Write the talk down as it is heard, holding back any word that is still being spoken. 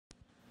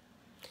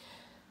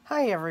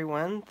Hi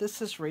everyone,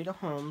 this is Rita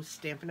Holmes,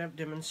 Stampin' Up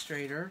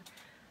demonstrator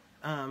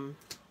in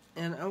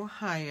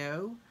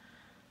Ohio.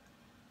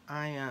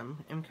 I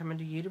am coming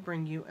to you to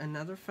bring you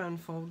another fun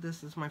fold.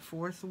 This is my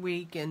 4th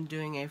week in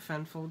doing a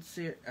fun fold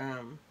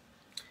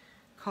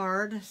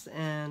card,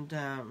 and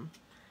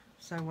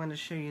so I want to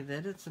show you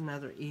that it's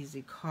another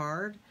easy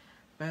card.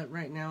 But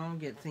right now I'll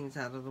get things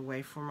out of the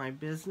way for my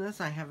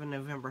business. I have a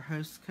November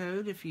host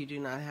code if you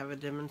do not have a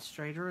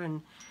demonstrator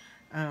and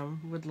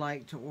would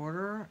like to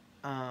order.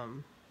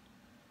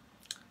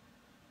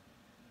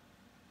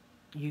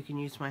 You can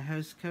use my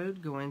host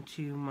code. Go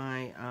into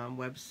my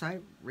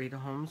website,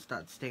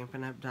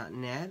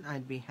 ritaholmes.stampinup.net.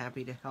 I'd be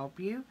happy to help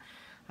you.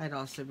 I'd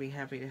also be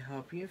happy to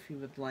help you if you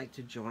would like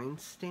to join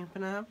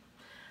Stampin' Up.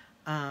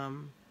 I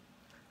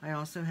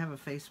also have a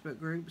Facebook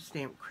group,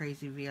 Stamp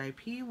Crazy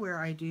VIP, where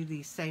I do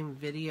these same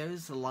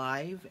videos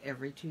live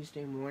every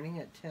Tuesday morning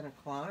at 10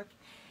 o'clock.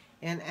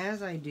 And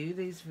as I do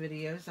these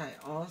videos, I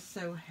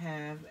also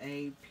have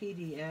a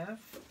PDF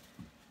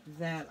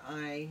that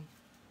I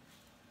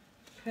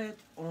put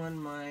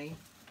on my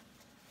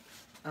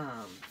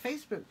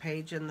Facebook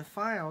page in the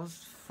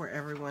files for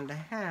everyone to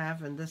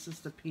have, and this is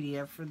the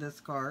PDF for this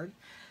card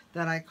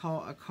that I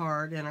call a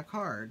card in a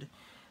card.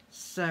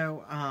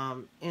 So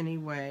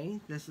anyway,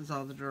 this is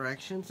all the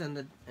directions and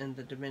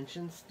the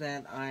dimensions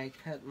that I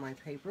cut my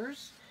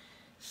papers.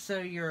 So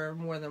you're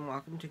more than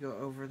welcome to go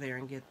over there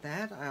and get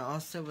that. I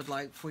also would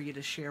like for you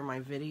to share my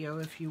video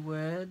if you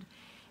would,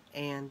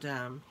 and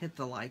hit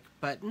the like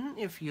button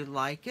if you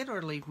like it,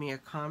 or leave me a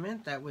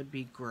comment. That would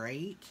be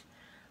great.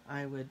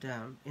 I would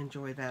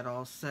enjoy that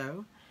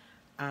also.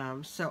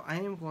 So I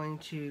am going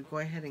to go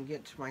ahead and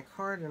get to my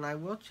card, and I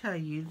will tell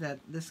you that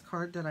this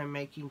card that I'm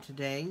making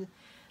today,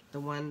 the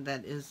one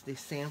that is the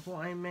sample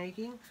I'm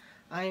making,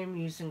 I am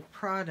using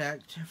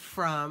product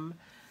from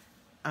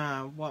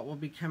what will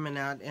be coming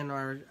out in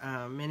our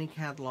mini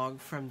catalog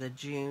from the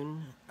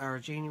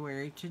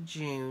January to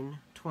June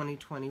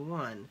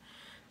 2021.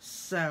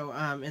 So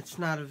it's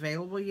not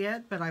available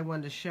yet, but I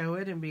wanted to show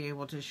it and be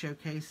able to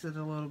showcase it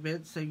a little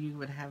bit so you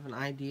would have an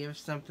idea of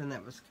something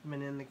that was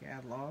coming in the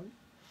catalog.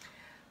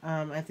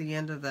 At the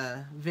end of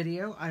the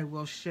video, I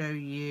will show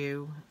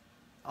you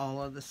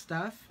all of the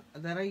stuff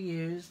that I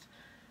used,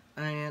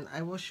 and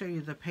I will show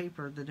you the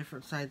paper, the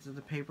different sides of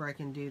the paper. I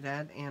can do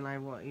that, and I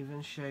will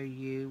even show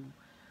you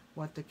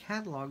what the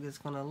catalog is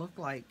going to look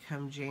like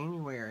come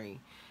January,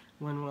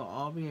 when we'll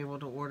all be able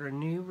to order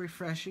new,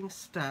 refreshing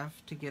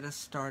stuff to get us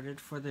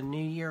started for the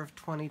new year of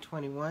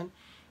 2021,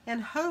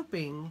 and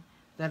hoping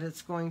that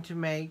it's going to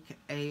make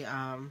a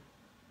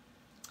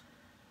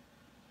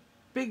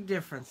big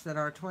difference, that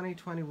our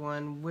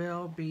 2021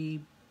 will be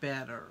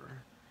better.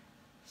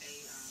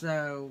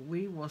 So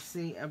we will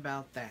see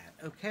about that,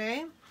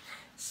 okay?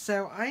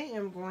 So I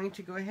am going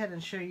to go ahead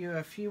and show you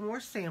a few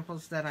more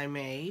samples that I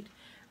made.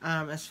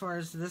 As far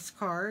as this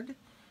card,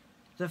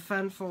 the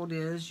fun fold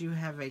is you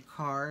have a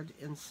card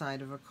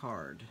inside of a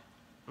card,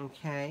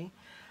 okay?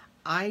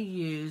 I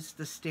used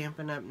the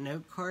Stampin' Up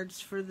note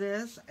cards for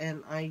this,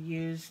 and I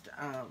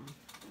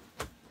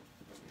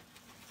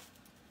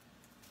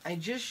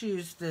just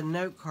used the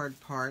note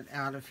card part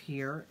out of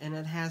here, and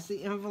it has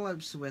the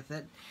envelopes with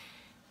it.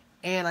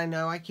 And I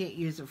know I can't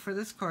use it for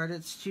this card,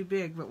 it's too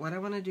big, but what I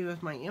want to do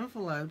with my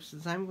envelopes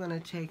is I'm going to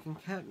take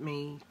and cut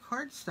me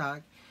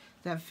cardstock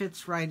that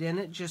fits right in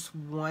it, just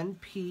one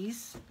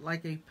piece,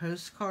 like a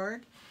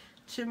postcard,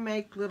 to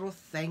make little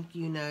thank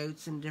you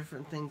notes and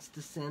different things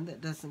to send.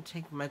 That doesn't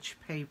take much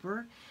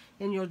paper,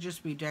 and you'll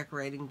just be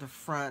decorating the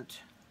front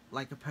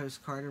like a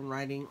postcard and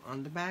writing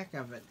on the back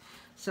of it.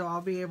 So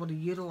I'll be able to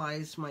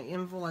utilize my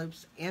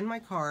envelopes and my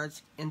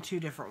cards in 2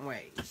 different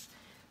ways.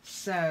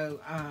 So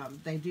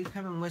they do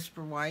come in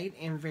Whisper White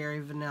and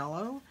very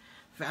vanilla,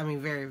 not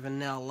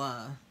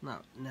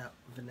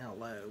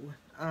vanilla.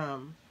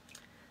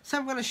 So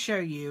I'm going to show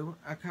you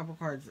a couple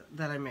cards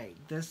that I made.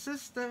 This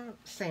is the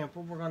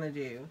sample we're going to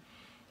do.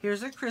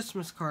 Here's a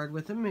Christmas card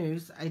with a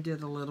moose. I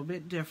did a little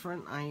bit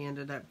different. I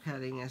ended up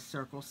cutting a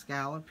circle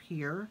scallop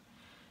here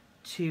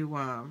to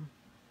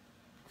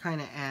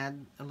kind of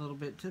add a little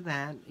bit to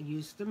that.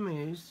 Use the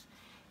moose,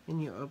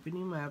 and you open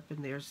him up,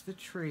 and there's the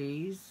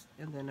trees,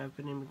 and then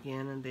open him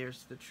again, and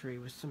there's the tree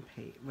with some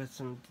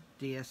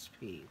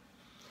DSP.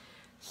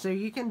 So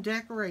you can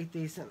decorate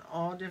these in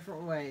all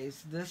different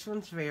ways. This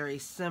one's very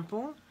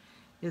simple.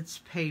 It's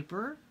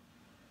paper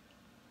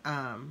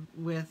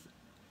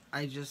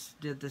I just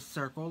did the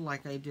circle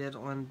like I did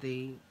on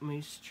the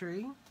moose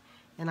tree,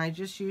 and I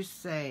just used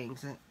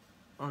sayings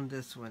on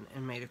this one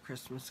and made a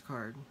Christmas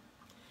card.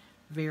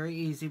 Very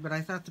easy, but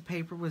I thought the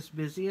paper was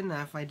busy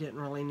enough. I didn't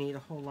really need a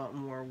whole lot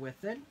more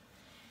with it.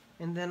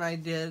 And then I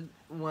did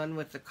one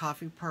with the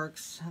Coffee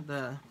Perks,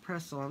 the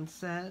press-on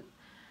set.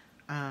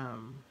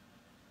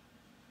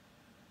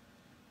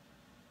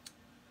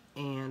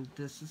 And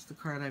this is the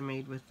card I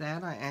made with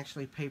that. I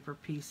actually paper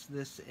pieced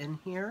this in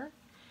here.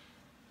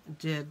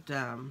 Did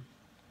a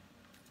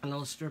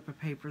little strip of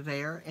paper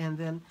there. And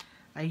then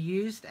I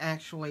used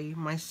actually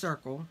my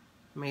circle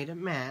made it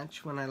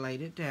match when I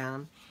laid it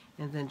down,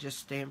 and then just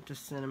stamped a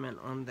sentiment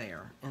on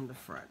there in the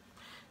front.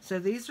 So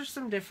these are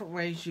some different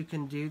ways you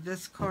can do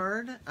this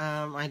card.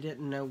 I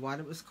didn't know what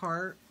it was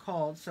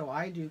called, so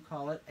I do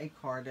call it a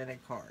card and a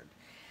card.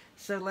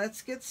 So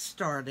let's get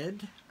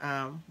started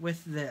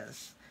with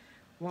this.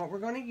 What we're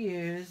going to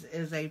use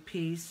is a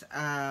piece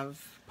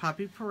of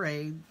Poppy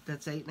Parade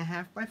that's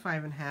 8.5 by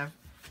 5.5,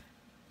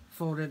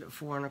 folded at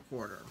 4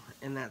 1/4,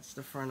 and that's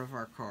the front of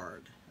our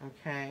card.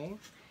 Okay.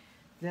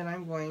 Then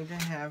I'm going to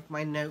have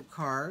my note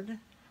card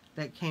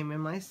that came in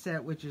my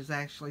set, which is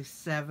actually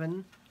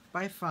 7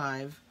 by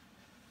 5,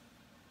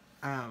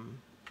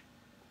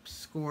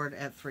 scored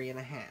at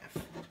 3.5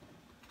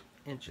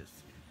 inches.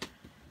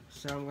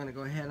 So I'm going to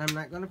go ahead. I'm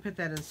not going to put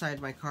that inside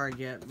my card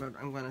yet, but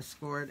I'm going to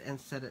score it and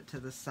set it to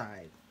the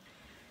side.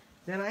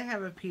 Then I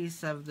have a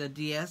piece of the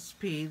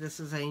DSP. This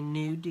is a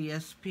new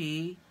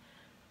DSP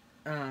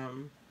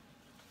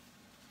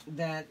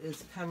that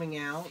is coming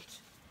out.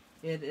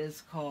 It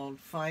is called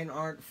Fine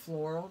Art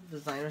Floral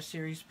Designer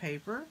Series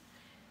paper.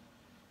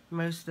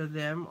 Most of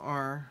them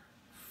are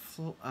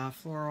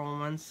floral on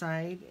one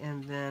side,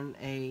 and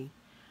then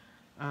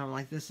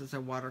like this is a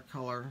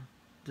watercolor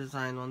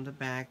design on the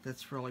back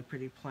that's really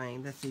pretty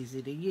plain, that's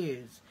easy to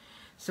use.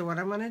 So what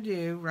I'm going to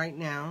do right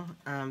now,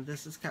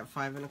 this is cut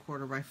 5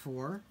 1/4 by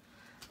 4.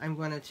 I'm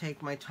going to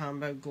take my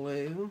Tombow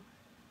glue,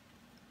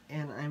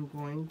 and I'm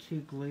going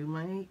to glue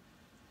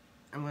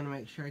I'm going to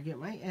make sure I get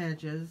my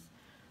edges.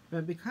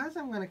 But because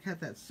I'm going to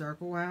cut that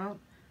circle out,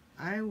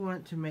 I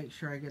want to make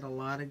sure I get a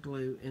lot of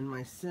glue in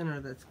my center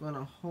that's going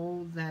to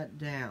hold that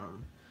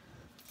down.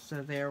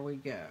 So there we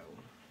go.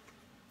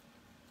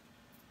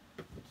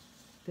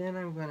 Then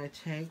I'm going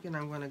to take and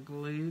I'm going to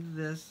glue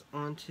this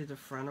onto the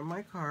front of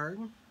my card.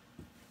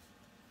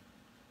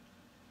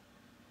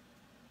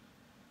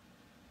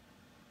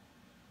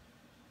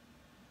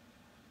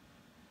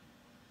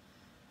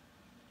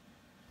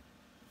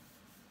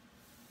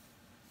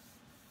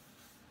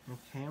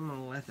 Okay, I'm going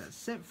to let that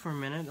sit for a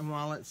minute, and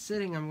while it's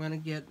sitting, I'm going to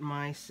get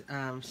my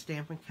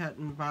Stampin' Cut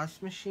and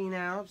Emboss machine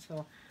out. So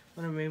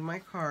I'm going to move my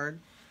card,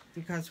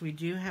 because we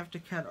do have to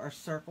cut our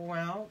circle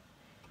out,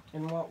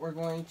 and what we're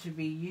going to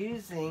be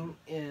using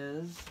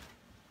is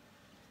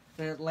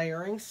the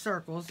layering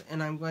circles,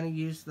 and I'm going to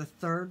use the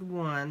third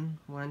one,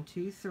 1,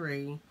 2,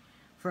 3,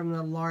 from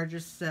the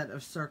largest set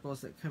of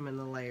circles that come in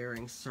the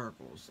layering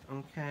circles,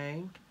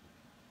 okay?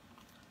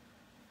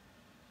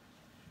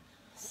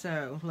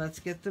 So let's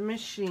get the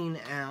machine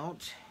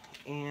out,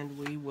 and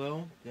we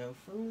will go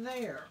from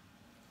there.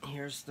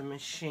 Here's the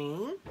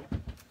machine.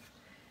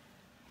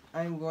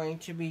 I'm going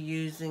to be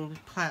using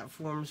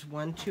platforms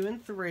 1, 2,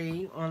 and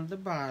 3 on the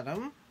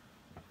bottom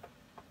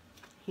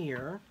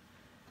here.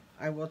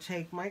 I will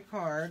take my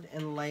card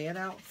and lay it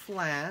out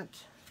flat,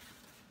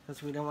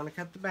 because we don't want to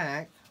cut the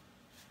back.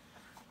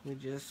 We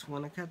just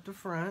want to cut the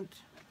front.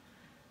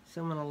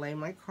 So I'm going to lay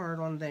my card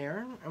on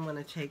there. I'm going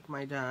to take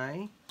my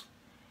die,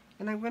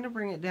 and I'm going to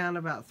bring it down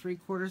about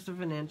 3/4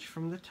 of an inch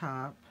from the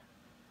top,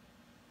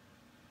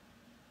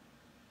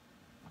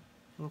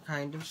 and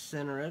kind of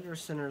center it, or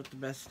center it the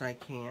best I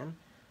can.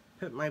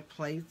 Put my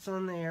plates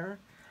on there.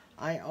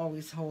 I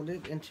always hold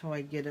it until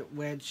I get it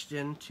wedged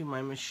into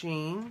my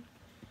machine,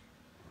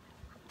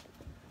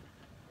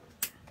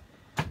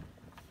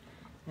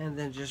 and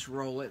then just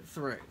roll it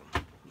through.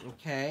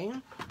 Okay?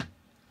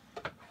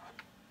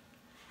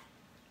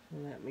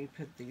 Let me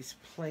put these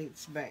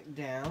plates back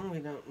down. We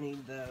don't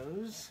need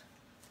those.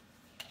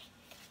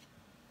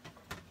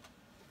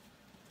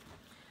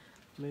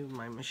 Move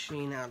my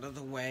machine out of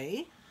the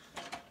way.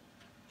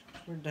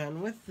 We're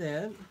done with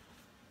it.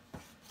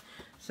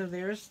 So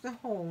there's the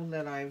hole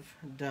that I've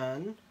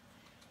done.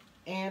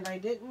 And I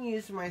didn't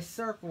use my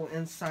circle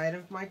inside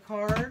of my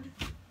card.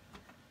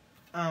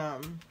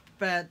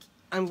 But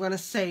I'm going to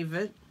save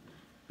it,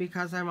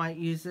 because I might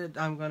use it.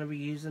 I'm going to be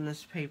using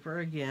this paper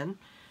again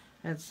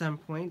at some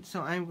point.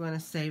 So I'm going to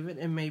save it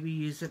and maybe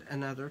use it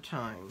another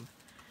time.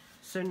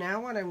 So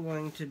now what I'm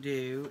going to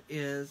do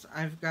is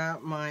I've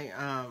got my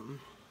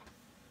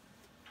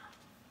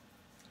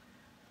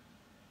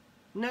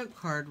note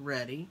card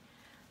ready.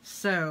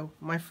 So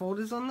my fold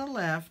is on the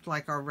left,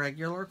 like our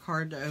regular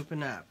card to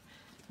open up.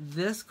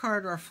 This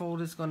card, our fold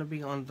is going to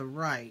be on the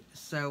right.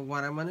 So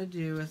what I'm going to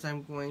do is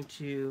I'm going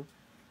to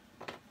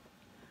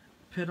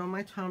put on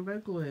my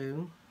Tombow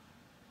glue,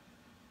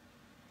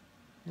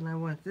 and I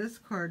want this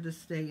card to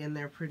stay in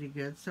there pretty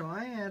good, so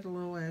I add a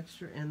little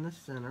extra in the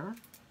center.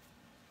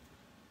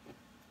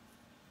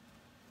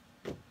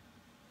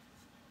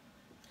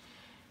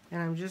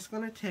 And I'm just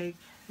going to take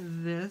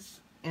this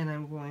and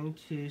I'm going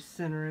to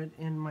center it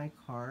in my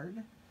card.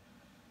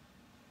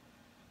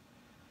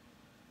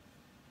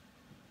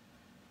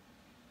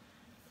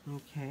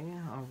 Okay,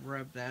 I'll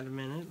rub that a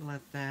minute,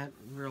 let that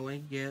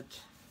really get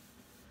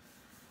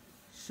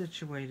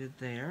situated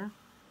there.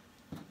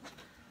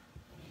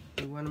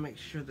 We want to make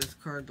sure this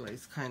card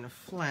lays kind of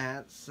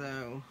flat,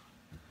 so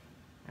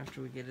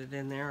after we get it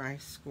in there, I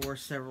score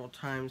several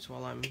times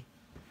while I'm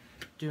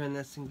doing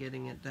this and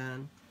getting it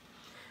done.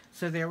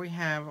 So there we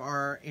have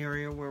our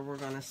area where we're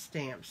going to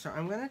stamp. So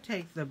I'm going to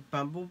take the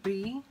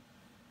Bumblebee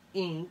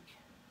ink,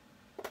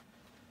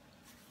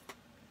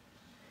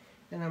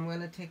 and I'm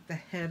going to take the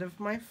head of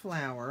my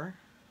flower,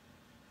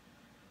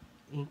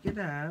 ink it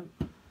up.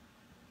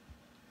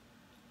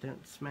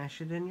 Don't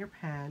smash it in your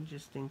pad,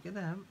 just ink it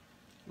up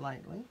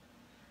lightly.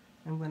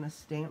 I'm going to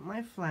stamp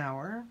my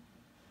flower.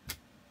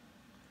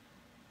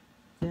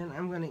 Then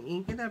I'm going to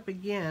ink it up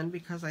again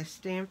because I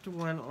stamped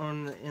one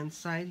on the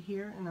inside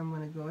here, and I'm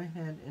going to go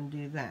ahead and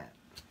do that.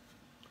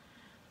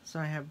 So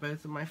I have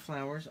both of my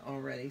flowers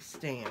already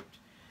stamped.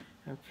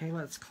 Okay,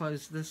 let's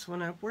close this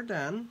one up. We're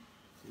done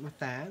with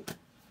that.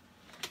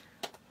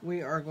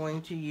 We are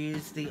going to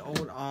use the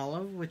Old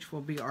Olive, which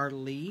will be our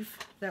leaf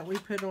that we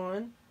put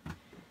on.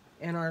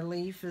 And our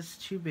leaf is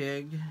too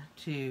big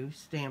to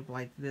stamp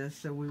like this,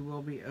 so we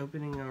will be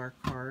opening our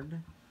card.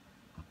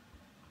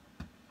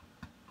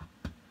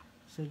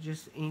 So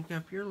just ink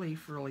up your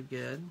leaf really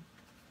good.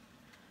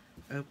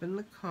 Open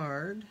the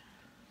card,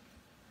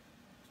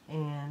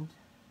 and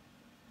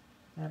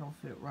that'll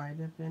fit right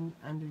up in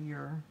under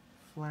your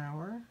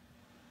flower.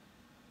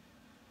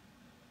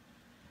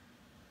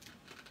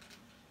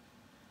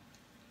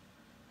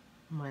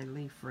 My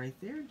leaf right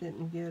there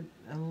didn't get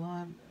a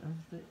lot of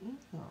the ink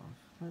off.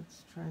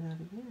 Let's try that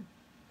again.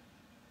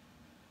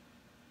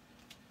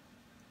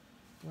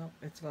 Well,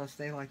 it's going to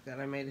stay like that.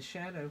 I made a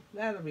shadow.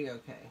 That'll be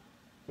okay.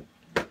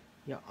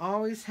 You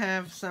always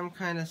have some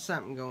kind of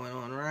something going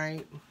on,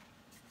 right?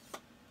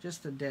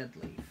 Just a dead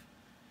leaf.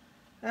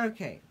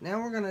 Okay, now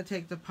we're going to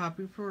take the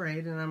Poppy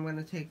Parade, and I'm going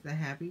to take the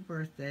Happy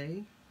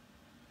Birthday,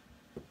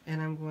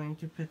 and I'm going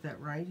to put that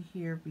right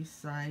here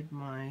beside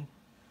my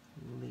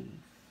leaf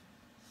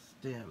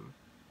stem.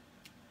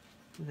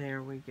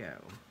 There we go.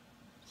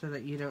 So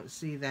that you don't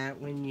see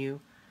that when you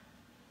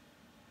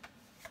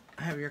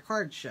have your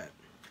card shut.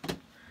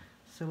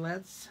 So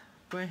let's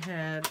go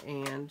ahead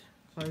and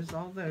close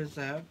all those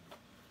up.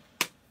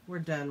 We're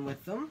done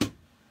with them.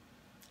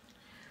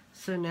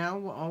 So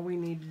now all we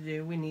need to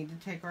do, we need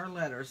to take our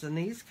letters. And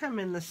these come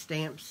in the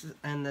stamps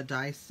and the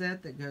die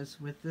set that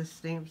goes with this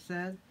stamp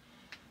set.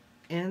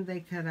 And they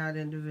cut out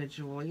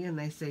individually, and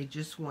they say,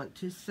 just want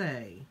to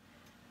say.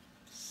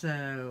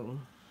 So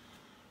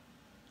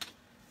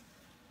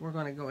we're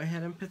going to go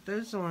ahead and put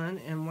those on,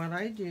 and what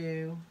I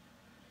do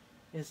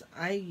is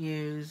I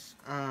use,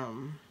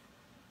 I'm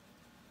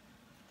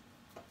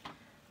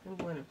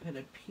going to put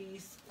a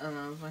piece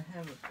of, I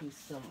have a piece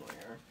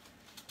somewhere,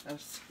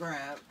 of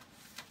scrap.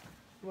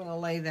 I'm going to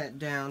lay that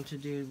down to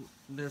do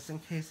this in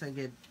case I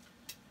get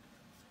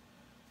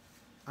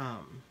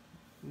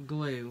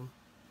glue.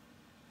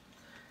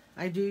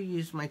 I do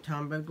use my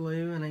Tombow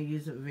glue, and I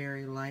use it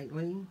very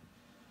lightly,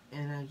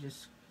 and I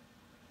just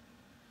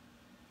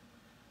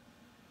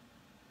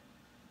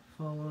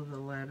follow the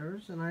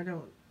letters, and I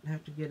don't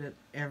have to get it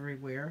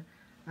everywhere.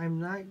 I'm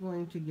not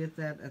going to get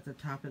that at the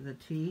top of the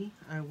T.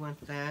 I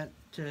want that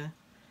to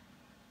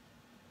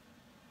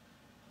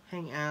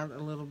hang out a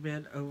little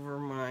bit over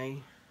my,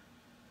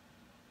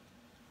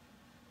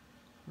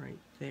 right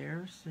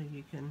there, so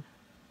you can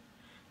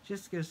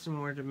just give some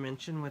more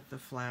dimension with the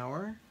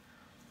flower.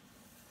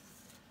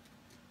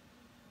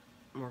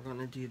 We're going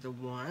to do the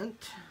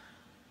want.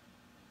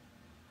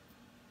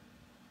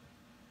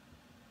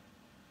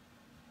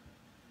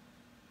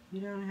 You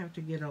don't have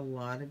to get a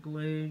lot of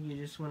glue, you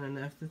just want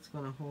enough that's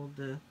going to hold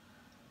the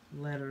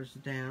letters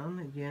down.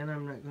 Again,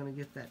 I'm not going to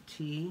get that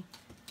T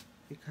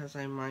because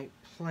I might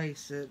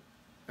place it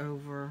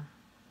over,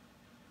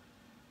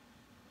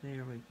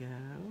 there we go.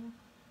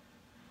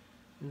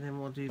 And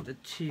then we'll do the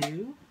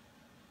 2.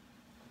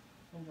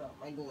 I got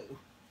my glue.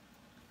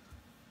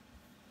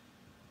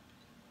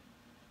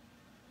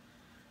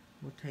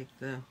 We'll take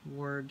the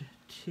word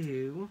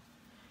 2,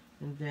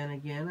 and then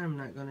again, I'm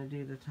not going to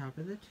do the top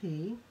of the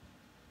T.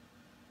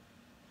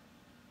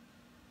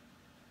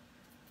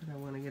 But I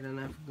want to get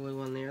enough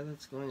glue on there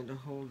that's going to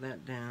hold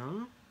that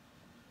down.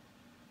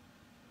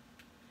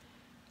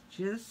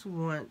 Just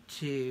want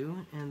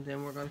to, and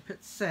then we're going to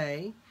put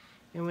say,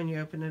 and when you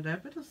open it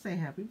up, it'll say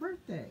happy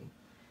birthday.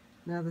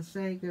 Now the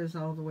say goes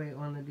all the way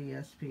on the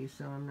DSP,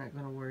 so I'm not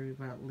going to worry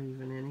about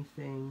leaving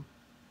anything.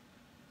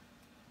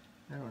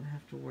 I don't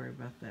have to worry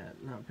about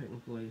that, not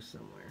putting glue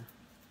somewhere.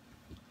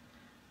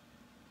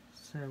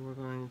 So we're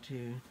going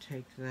to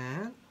take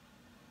that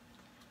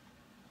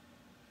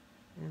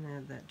and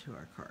add that to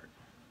our card.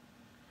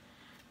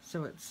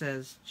 So it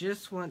says,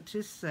 just want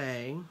to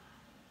say,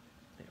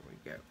 there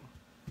we go.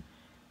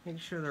 Make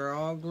sure they're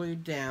all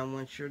glued down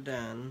once you're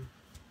done.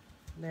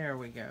 There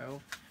we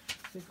go.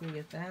 So we can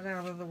get that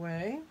out of the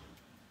way.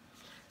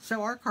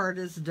 So our card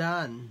is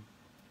done.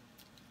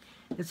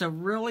 It's a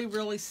really,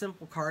 really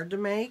simple card to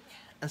make,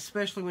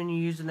 especially when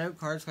you use the note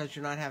cards because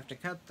you're not having to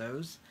cut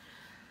those.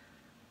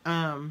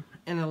 And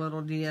a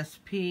little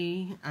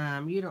DSP.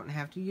 You don't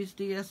have to use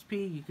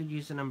DSP. You could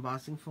use an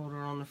embossing folder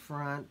on the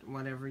front,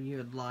 whatever you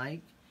would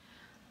like.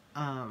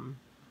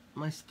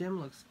 My stem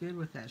looks good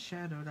with that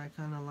shadowed. I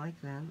kind of like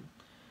that.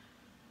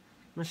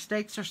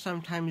 Mistakes are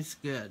sometimes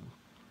good.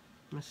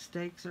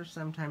 Mistakes are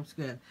sometimes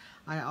good.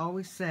 I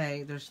always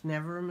say there's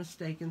never a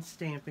mistake in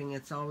stamping.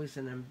 It's always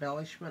an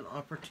embellishment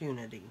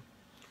opportunity.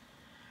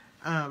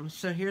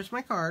 So here's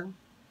my card.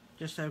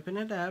 Just open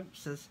it up. It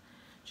says,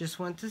 just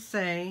want to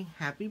say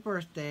happy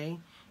birthday.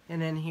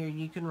 And then here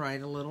you can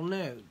write a little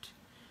note.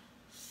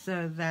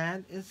 So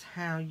that is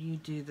how you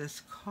do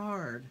this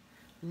card.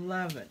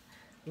 Love it.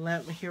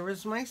 Here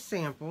is my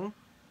sample.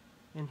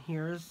 And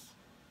here's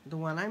the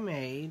one I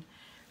made.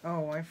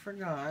 Oh, I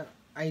forgot.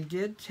 I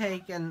did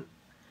take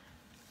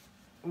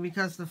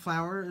because the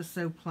flower is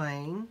so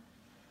plain,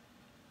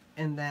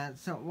 and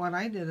so what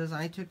I did is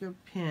I took a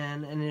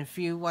pen, and if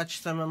you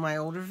watch some of my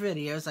older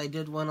videos, I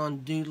did one on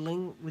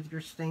doodling with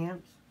your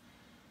stamps,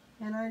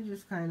 and I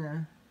just kind of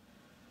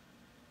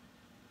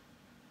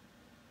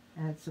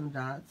add some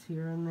dots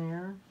here and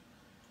there.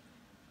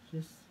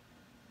 Just,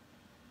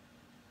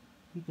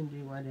 you can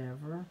do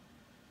whatever.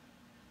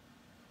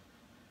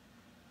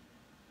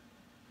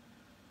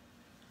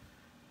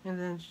 And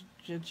then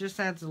it just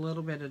adds a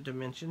little bit of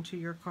dimension to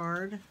your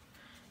card.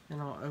 And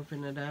I'll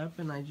open it up,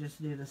 and I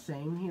just do the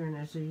same here. And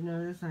as you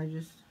notice,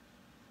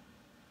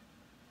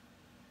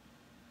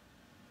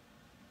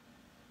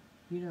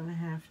 you don't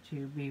have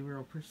to be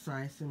real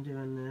precise in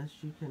doing this.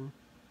 You can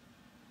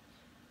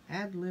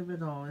ad-lib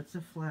it all. It's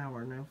a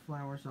flower. No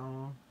flowers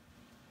all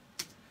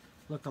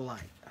look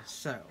alike.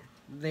 So,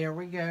 there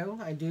we go.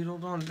 I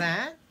doodled on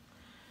that.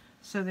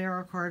 So there,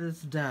 our card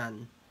is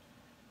done.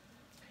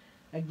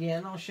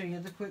 Again, I'll show you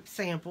the quick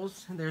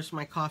samples. There's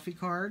my coffee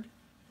card.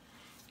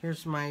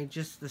 Here's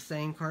just the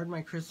same card,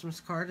 my Christmas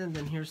card, and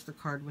then here's the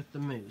card with the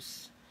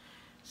moose.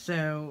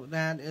 So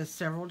that is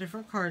several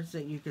different cards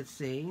that you could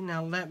see.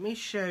 Now let me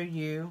show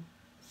you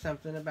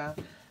something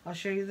I'll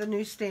show you the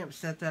new stamp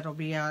set that'll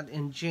be out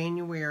in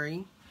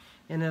January,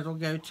 and it'll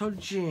go till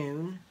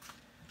June.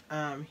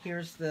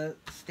 Here's the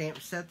stamp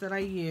set that I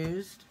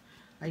used.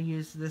 I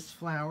used this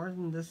flower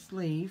and this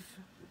leaf.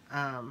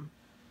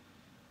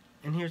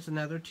 And here's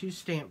another 2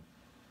 stamp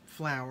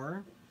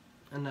flower,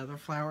 another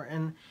flower,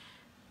 and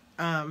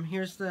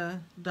here's the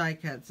die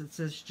cuts. It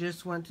says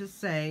just want to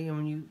say, and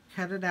when you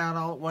cut it out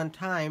all at one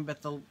time,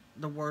 but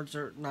the words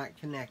are not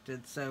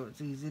connected, so it's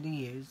easy to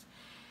use.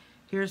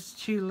 Here's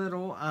 2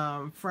 little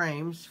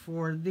frames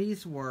for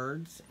these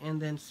words,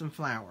 and then some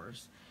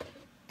flowers.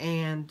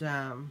 And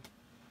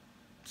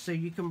so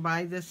you can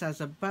buy this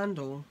as a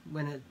bundle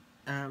when it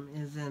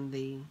is in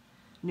the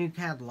new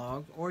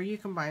catalog, or you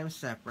can buy them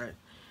separate.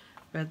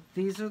 But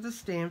these are the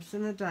stamps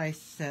in the die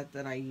set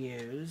that I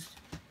used.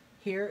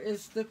 Here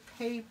is the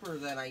paper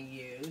that I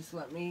used.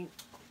 Let me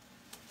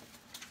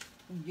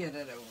get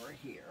it over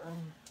here.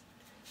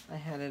 I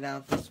had it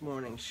out this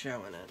morning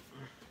showing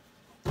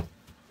it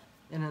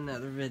in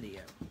another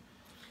video.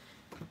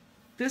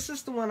 This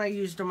is the one I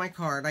used on my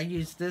card. I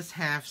used this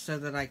half so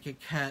that I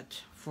could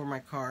cut for my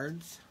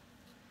cards.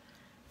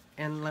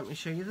 And let me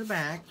show you the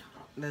back.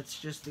 That's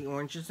just the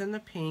oranges and the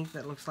pink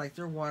that looks like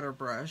they're water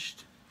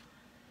brushed.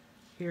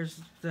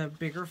 Here's the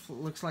bigger,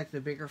 looks like the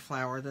bigger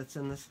flower that's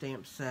in the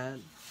stamp set.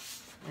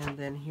 And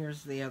then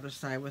here's the other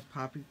side with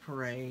Poppy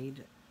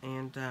Parade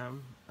and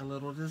a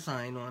little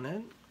design on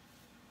it.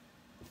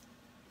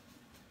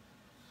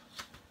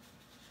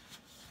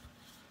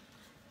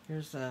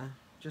 Here's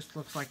just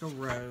looks like a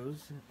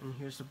rose. And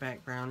here's the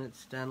background.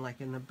 It's done like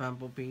in the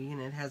bumblebee,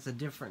 and it has a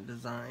different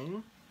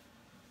design.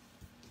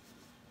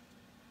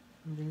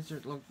 And these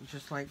look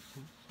just like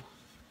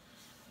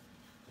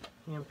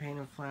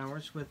hand-painted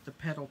flowers with the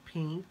petal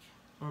pink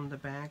on the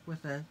back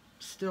with a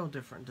still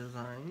different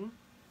design.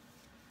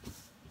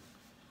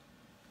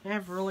 They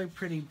have really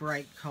pretty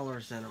bright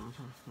colors in them.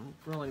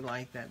 I really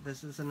like that.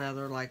 This is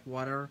another like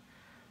water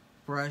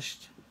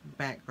brushed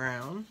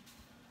background.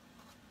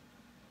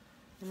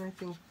 And I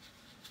think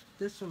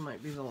this one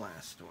might be the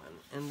last one.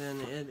 And then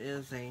it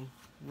is a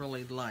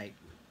really light,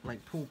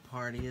 like pool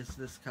party is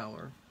this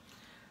color.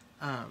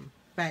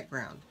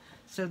 Background.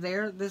 So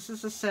this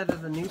is a set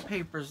of the new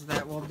papers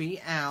that will be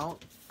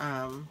out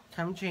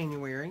come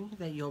January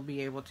that you'll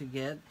be able to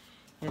get.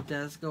 It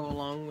does go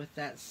along with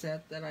that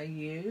set that I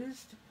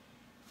used.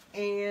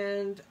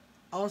 And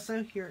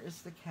also here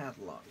is the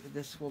catalog.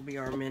 This will be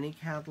our mini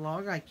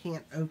catalog. I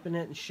can't open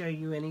it and show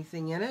you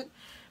anything in it,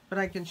 but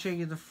I can show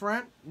you the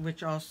front,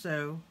 which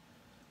also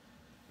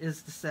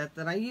is the set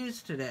that I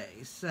used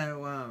today.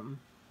 So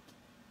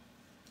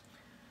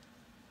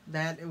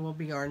that it will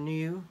be our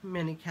new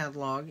mini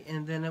catalog,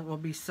 and then it will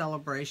be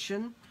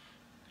Celebration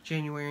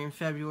January and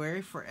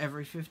February. For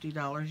every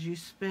 $50 you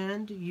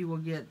spend, you will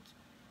get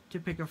to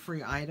pick a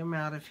free item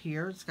out of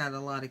here. It's got a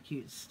lot of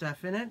cute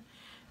stuff in it.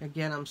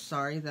 Again, I'm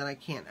sorry that I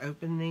can't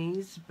open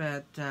these,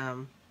 but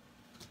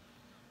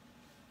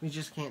we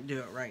just can't do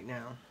it right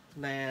now.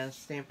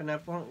 Stampin'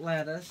 Up won't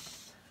let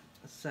us.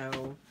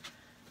 So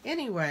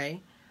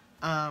anyway,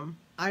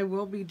 I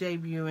will be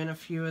debuting a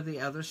few of the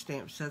other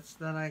stamp sets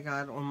that I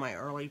got on my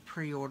early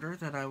pre-order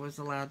that I was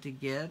allowed to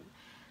get,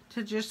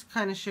 to just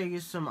kind of show you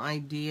some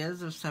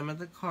ideas of some of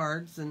the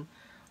cards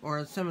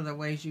or some of the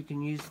ways you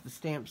can use the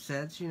stamp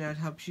sets. You know, it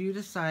helps you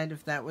decide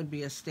if that would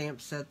be a stamp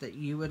set that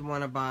you would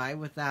want to buy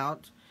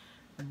without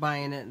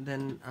buying it and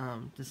then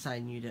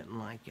deciding you didn't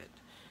like it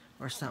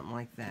or something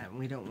like that.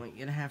 We don't want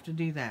you to have to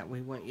do that.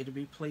 We want you to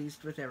be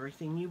pleased with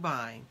everything you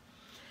buy.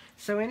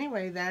 So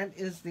anyway, that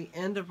is the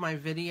end of my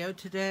video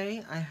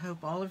today. I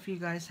hope all of you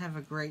guys have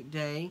a great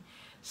day.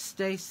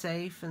 Stay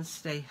safe and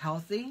stay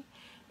healthy.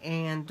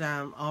 And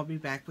I'll be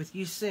back with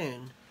you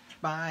soon.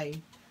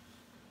 Bye.